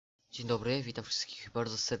Dzień dobry, witam wszystkich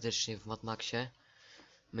bardzo serdecznie w Mad Maxie.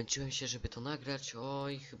 Męczyłem się, żeby to nagrać,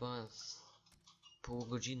 oj, chyba pół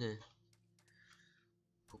godziny.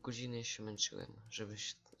 Pół godziny się męczyłem,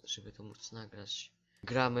 żeby to móc nagrać.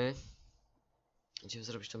 Gramy. Idziemy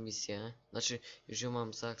zrobić tą misję. Znaczy, już ją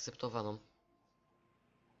mam zaakceptowaną.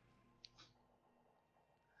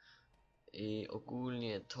 I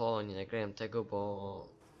ogólnie to nie nagrałem tego, bo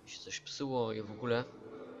mi się coś psuło i w ogóle.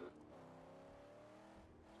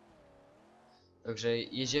 Także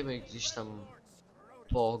jedziemy gdzieś tam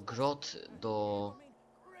po grot do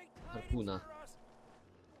harpuna.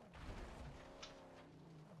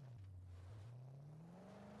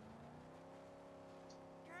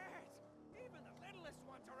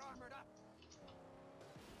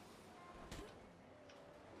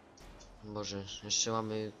 Boże, jeszcze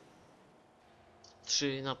mamy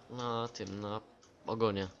 3 na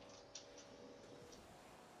ogonie.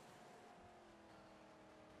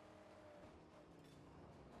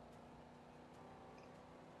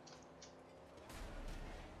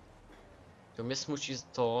 To mnie smuci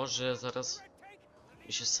to, że zaraz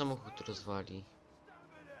mi się samochód rozwali.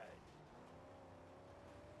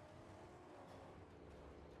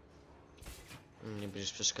 Nie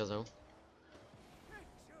będziesz przeszkadzał.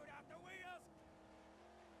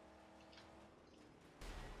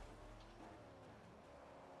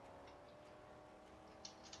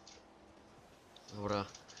 Dobra,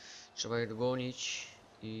 trzeba je dogonić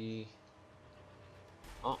i...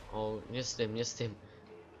 O, nie z tym, nie z tym.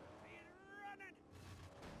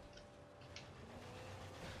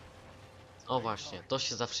 O właśnie, to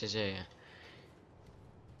się zawsze dzieje.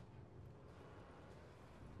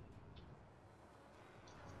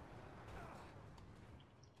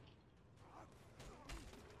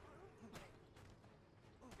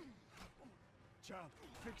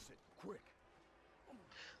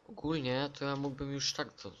 Ogólnie to ja mógłbym już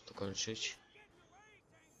tak to dokończyć.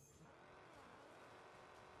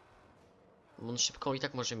 Bo on szybko i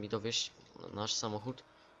tak może mi dowieźć nasz samochód.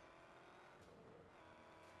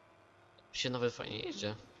 Się nawet fajnie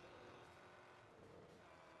jedzie.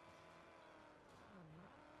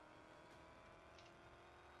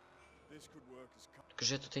 Tylko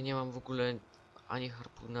że ja tutaj nie mam w ogóle ani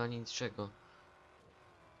harpuna, ani niczego.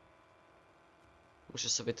 Muszę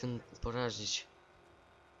sobie tym poradzić.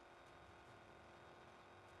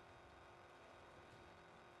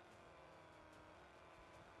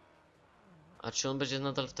 A czy on będzie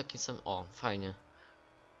nadal w takim samym... O, fajnie.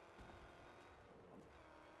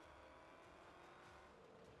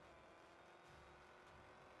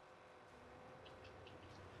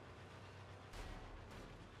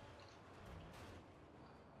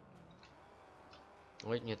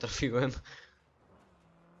 Oj, nie trafiłem.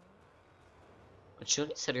 A czy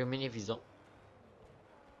oni serio mnie nie widzą?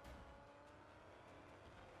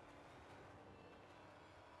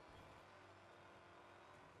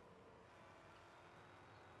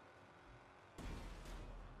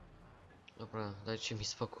 Dobra, dajcie mi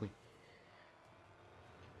spokój.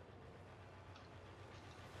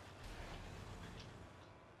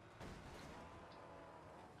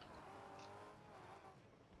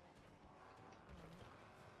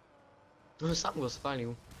 No sam go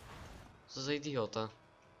spalił. Co za idiota.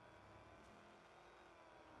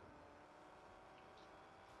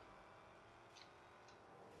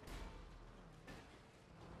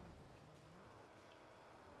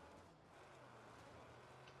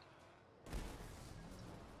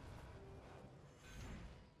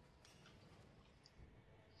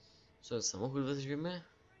 Co, samochód weźmiemy?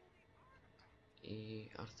 I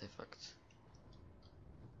artefakt.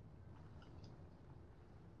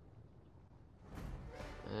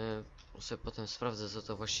 Sobie potem sprawdzę, co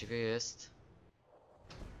to właściwie jest.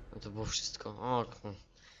 No to było wszystko. O,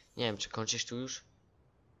 nie wiem, czy kończysz tu już?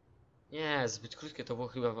 Nie, zbyt krótkie to było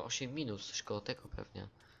chyba 8 minut, coś koło tego pewnie.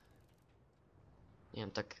 Nie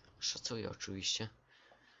wiem, tak szacuję oczywiście.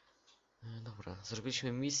 Dobra,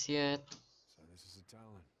 zrobiliśmy misję.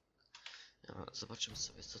 Zobaczymy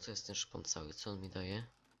sobie, co to jest ten szpon cały, co on mi daje.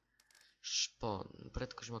 Szpon,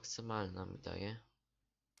 prędkość maksymalna mi daje.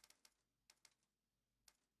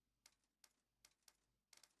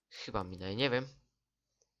 Chyba mi daje, nie wiem.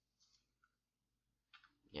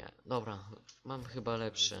 Nie, dobra, mam chyba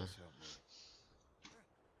lepsze.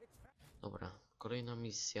 Dobra, kolejna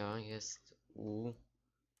misja jest u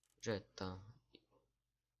Jetta.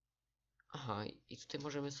 Aha, i tutaj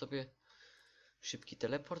możemy sobie szybki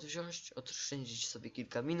teleport wziąć, oszczędzić sobie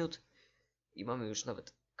kilka minut i mamy już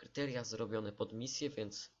nawet kryteria zrobione pod misję,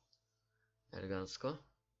 więc elegancko.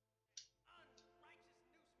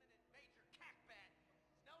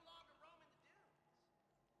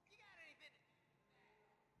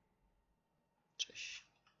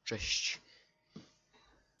 Cześć.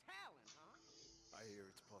 Talent, huh? I hear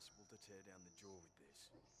it's possible to tear down the jaw with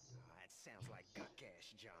this. Oh, that sounds like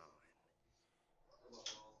guck-ass John.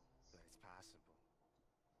 But it's possible.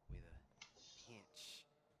 With a pinch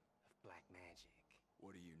of black magic.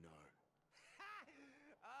 What do you know? Ha!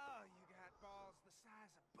 Oh, you got balls the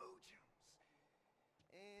size of boojums.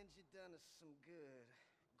 And you done us some good,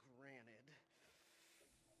 granted.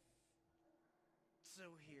 So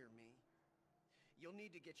hear me. You'll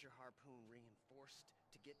need to get your harpoon reinforced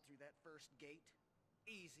to get through that first gate.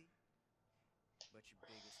 Easy. But your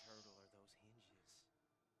biggest hurdle are those hinges.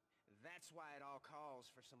 That's why it all calls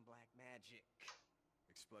for some black magic.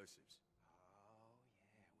 Explosives. Oh,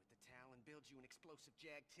 yeah. With the talon, build you an explosive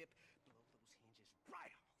jag tip, blow those hinges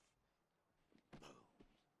right off. Boom.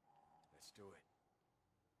 Let's do it.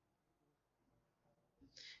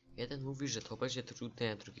 Jeden mówi, że to będzie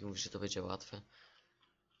trudne, a drugi mówi, że to będzie łatwe.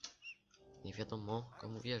 Nie wiadomo,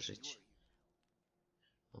 komu wierzyć.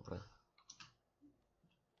 Dobra.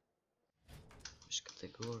 Weź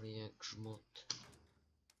kategorię, grzmot.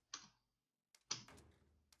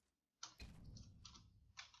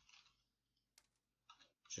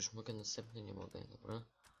 Przecież mogę następny, nie mogę, dobra.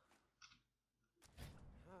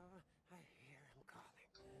 I hear him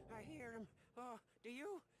calling. I hear him. Oh, do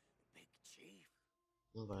you? Big Chief.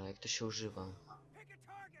 Dobra, jak to się używa? Pick a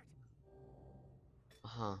target.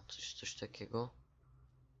 Aha, coś takiego.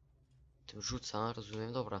 Tym rzuca,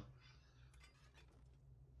 rozumiem, dobra.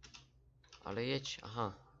 Ale jedź,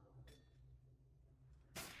 aha.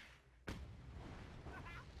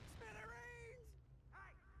 Smithereens!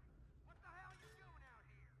 Hey, what the hell you doing out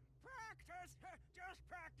here? Practice! Just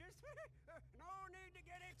practice! No need to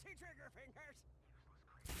get itchy trigger fingers!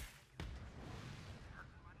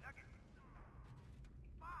 Hurts my nugget.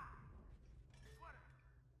 Fine. Whatever.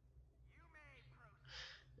 You may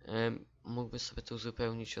proceed. Mógłby sobie to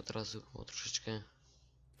uzupełnić od razu, bo troszeczkę...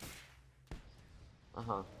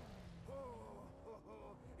 Aha.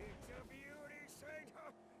 It's a beauty, Saint.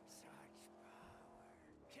 Such power.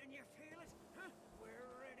 Can you feel it? Huh?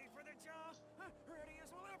 We're ready for the job. Ready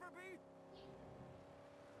as we'll ever be.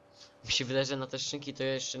 Mi się wydaje, że na te szczynki to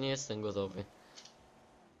ja jeszcze nie jestem gotowy.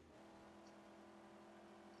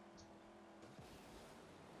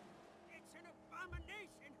 It's an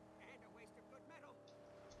abomination and a waste of good metal.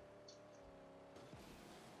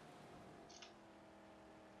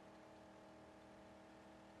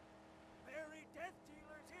 Very death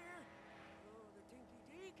dealers here. Oh, the Dinky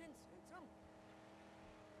D can sense them.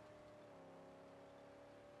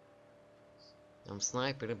 Tam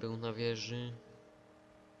snajper był na wieży.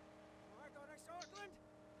 Oh, I thought I saw it, Glint.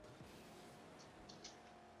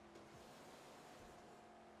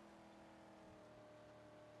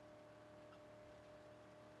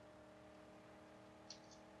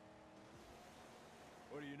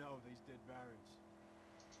 What do you know of these dead barons?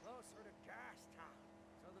 Closer to gas town,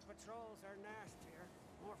 so the patrols are nastier,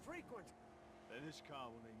 more frequent. Then this car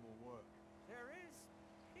will need more work. There is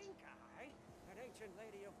Pink Eye, an ancient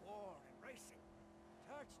lady of war and racing.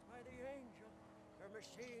 Touched by the angel, her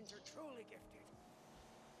machines are truly gifted.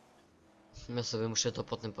 Ja sobie muszę to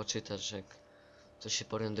potem poczytać, że jak to się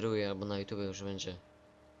porendruje, albo na YouTube już będzie.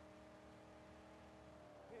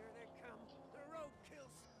 Here they come, the roadkill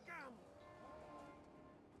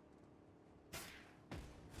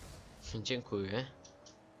scum. Dziękuję.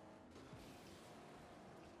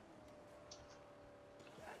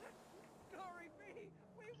 Glory be,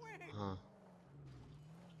 we win. Aha.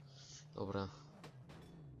 Dobra.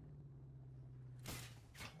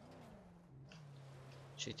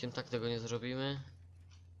 Czyli tym tak tego nie zrobimy.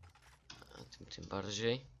 A tym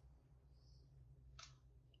bardziej.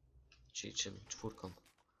 Czyli czym? Czwórką.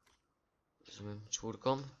 Rozumiem,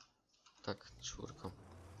 czwórką? Tak, czwórką.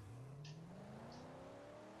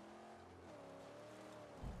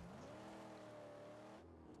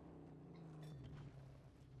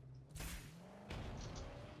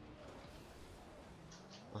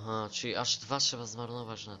 Aha, czyli aż dwa trzeba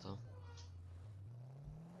zmarnować na to.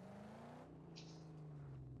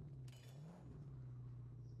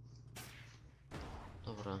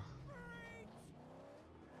 Dobra.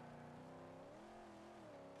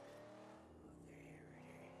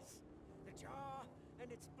 There it is. The jaw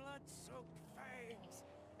and its blood-soaked fangs.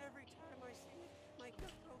 Every time I see it, my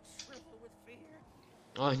gut throat shrivel with fear.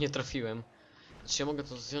 O, nie trafiłem. Czy ja mogę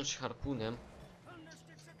to zdjąć harpunem?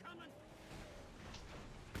 Thundersticks are coming.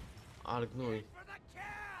 Ale gnój. For the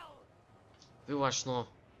kill! Wyłaź no.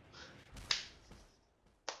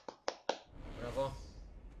 Brawo.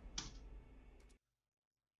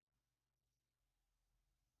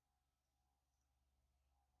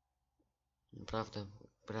 Naprawdę,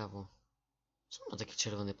 brawo. Co ma takie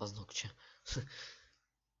czerwone paznokcie?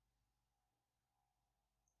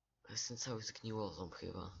 Jestem cały zgniłozą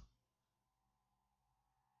chyba.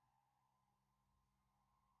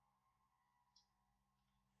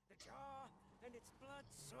 The jaw and its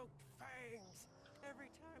blood-soaked fangs. Every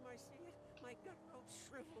time I see it, my gut ropes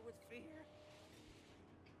shrivel with fear.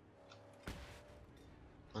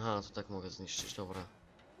 Aha, to tak mogę zniszczyć, dobra.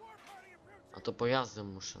 A to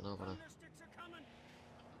pojazdem muszę, dobra.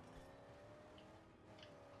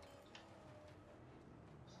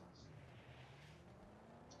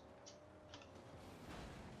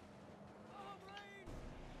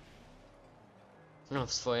 No,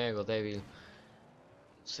 w swojego, debil.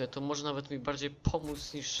 Słuchaj, to może nawet mi bardziej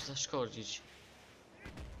pomóc niż zaszkodzić.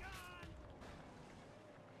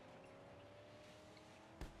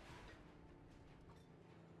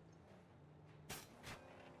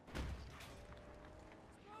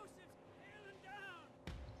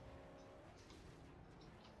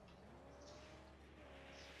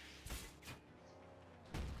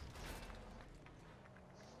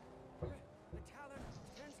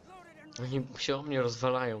 Oni się o mnie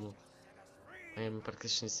rozwalają. A ja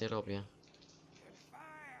praktycznie nic nie robię.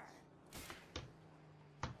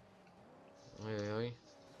 Oj, oj.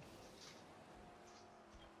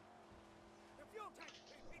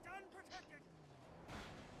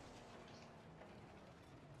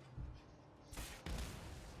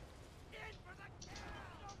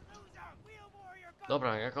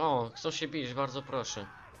 Dobra, jak o, chcą się bić, bardzo proszę.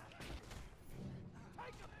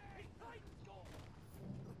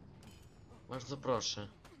 Bardzo proszę.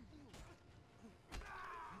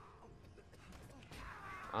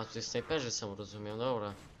 A tutaj snajperzy są, rozumiem,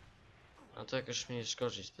 dobra. A to jakoś mnie nie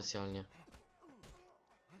szkodzi specjalnie.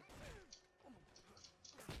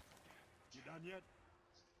 You done yet?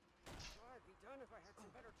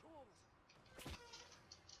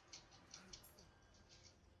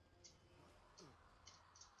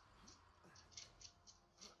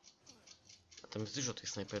 A tam jest dużo tych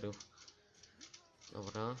snajperów.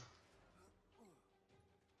 Dobra.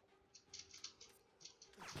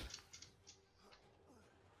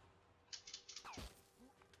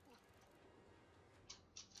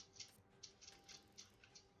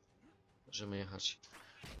 Możemy jechać.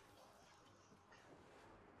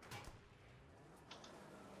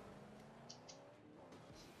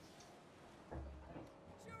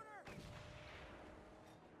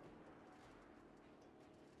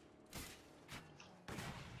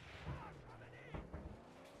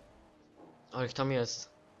 O, ich tam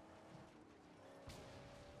jest.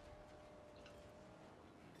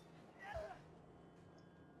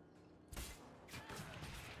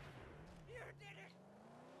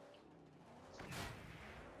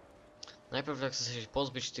 Najpierw jak chcę się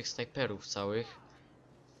pozbyć tych snajperów całych.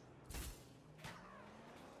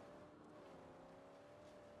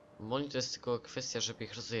 Moni to jest tylko kwestia, żeby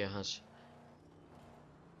ich rozjechać.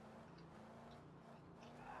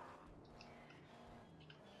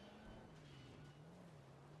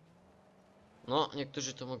 No,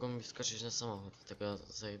 niektórzy to mogą mi wskoczyć na samochód, dlatego ja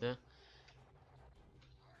zejdę.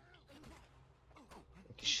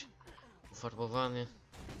 Jakiś ufarbowany,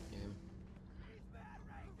 nie wiem.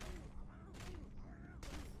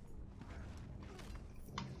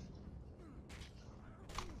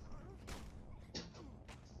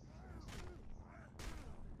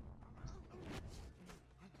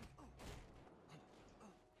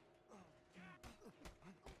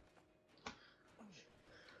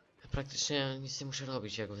 Praktycznie nic nie muszę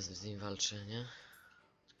robić, jak z nim walczę, nie?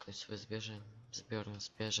 Tylko sobie zbierę.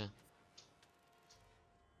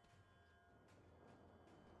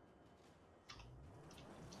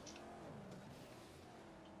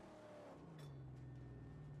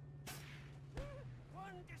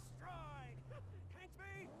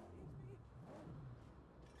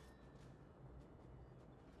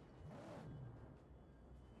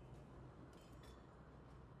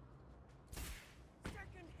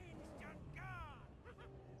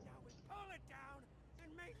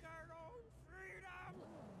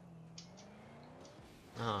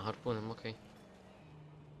 A, harpunem, okej.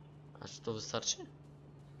 A czy to wystarczy?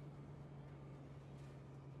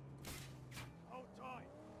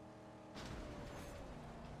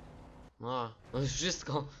 No, no już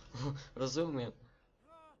wszystko. Rozumiem.